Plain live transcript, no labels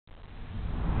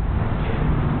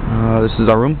This is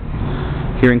our room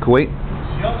here in Kuwait. She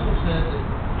also said that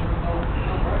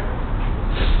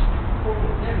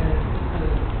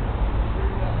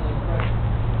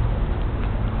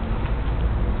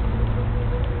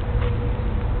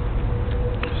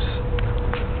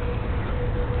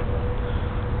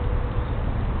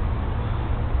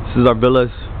this is our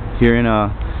villas here in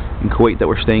Kuwait that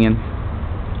we're staying in.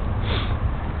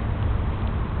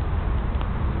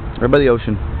 Right by the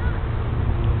ocean.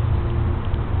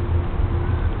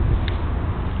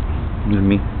 There's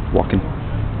me walking.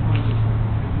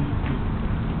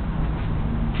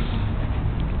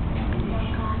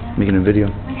 Making a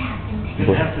video.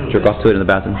 We'll jerk off to it in the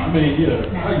bathroom. I mean, yeah,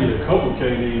 I get a couple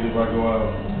KDs if I go out,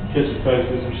 catch a face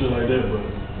with some shit like that, but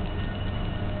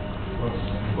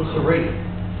what's the rating?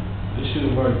 This shit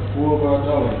is like $4 or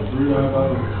 $5 or $3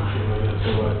 or shit like that.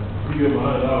 So like, if you get $100,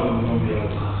 it's gonna be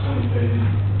like 20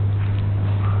 KDs.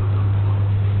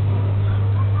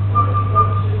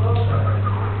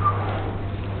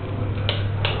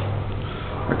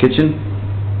 Our kitchen.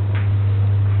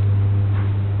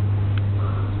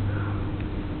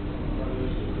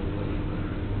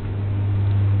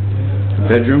 Our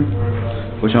bedroom,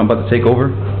 which I'm about to take over.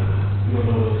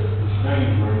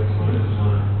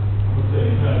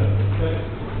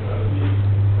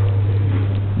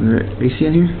 Is there AC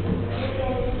in here?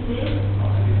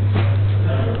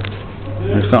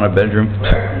 I just found a bedroom.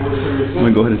 I'm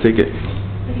gonna go ahead and take it.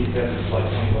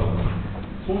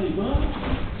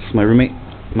 This is my roommate.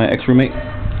 My ex-roommate.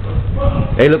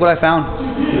 Hey, look what I found.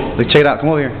 Look, check it out. Come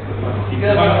over here.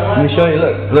 Let me show you.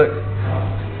 Look, look.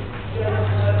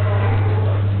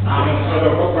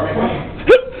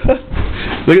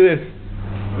 Look at this.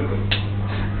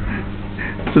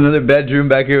 It's another bedroom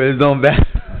back here with its own bed.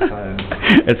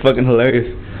 It's fucking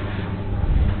hilarious.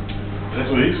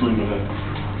 That's where he's sleeping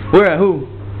at. Where at? Who?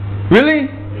 Really?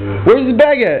 Yeah. Where's his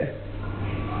bag at?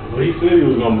 Well, he said he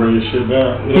was gonna bring his shit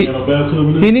down. He got no bathtub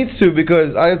in there? He needs to,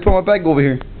 because I put my bag over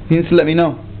here. He needs to let me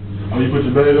know. Oh, you put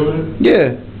your bag over there?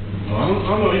 Yeah. Oh, I don't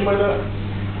know, he might not.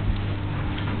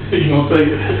 You gonna take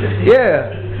it?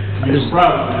 Yeah. You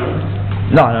surprised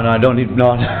him? No, I don't need,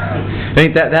 no. It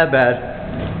ain't that bad.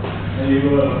 And you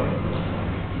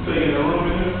taking a room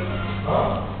in there?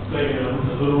 Huh? Taking a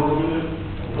little room in there?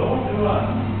 Don't do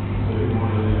that.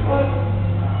 What?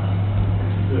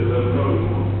 Yeah, let him know.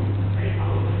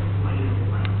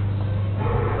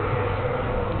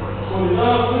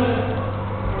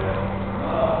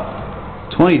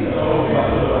 $20.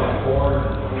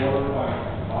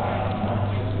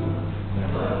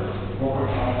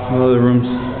 All the rooms.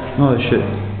 Oh shit.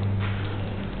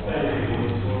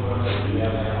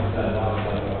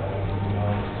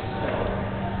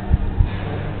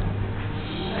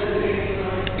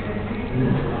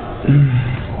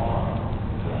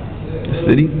 The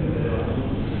city.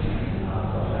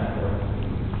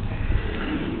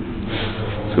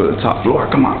 Let's go to the top floor.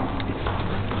 Come on.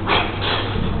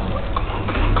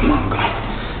 Come on.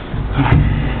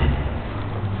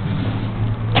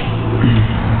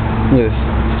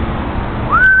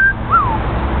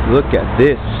 Look at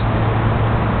this.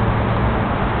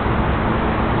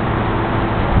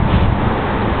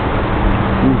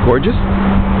 Ooh, gorgeous.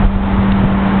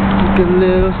 Took a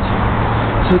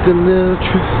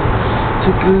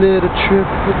little trip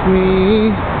with me.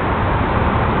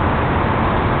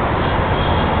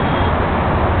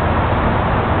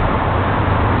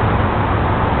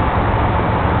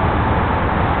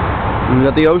 We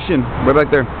got the ocean right back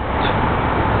there.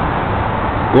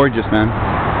 Gorgeous, man.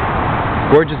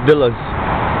 Gorgeous villas.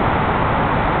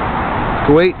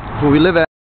 Kuwait, where we live at.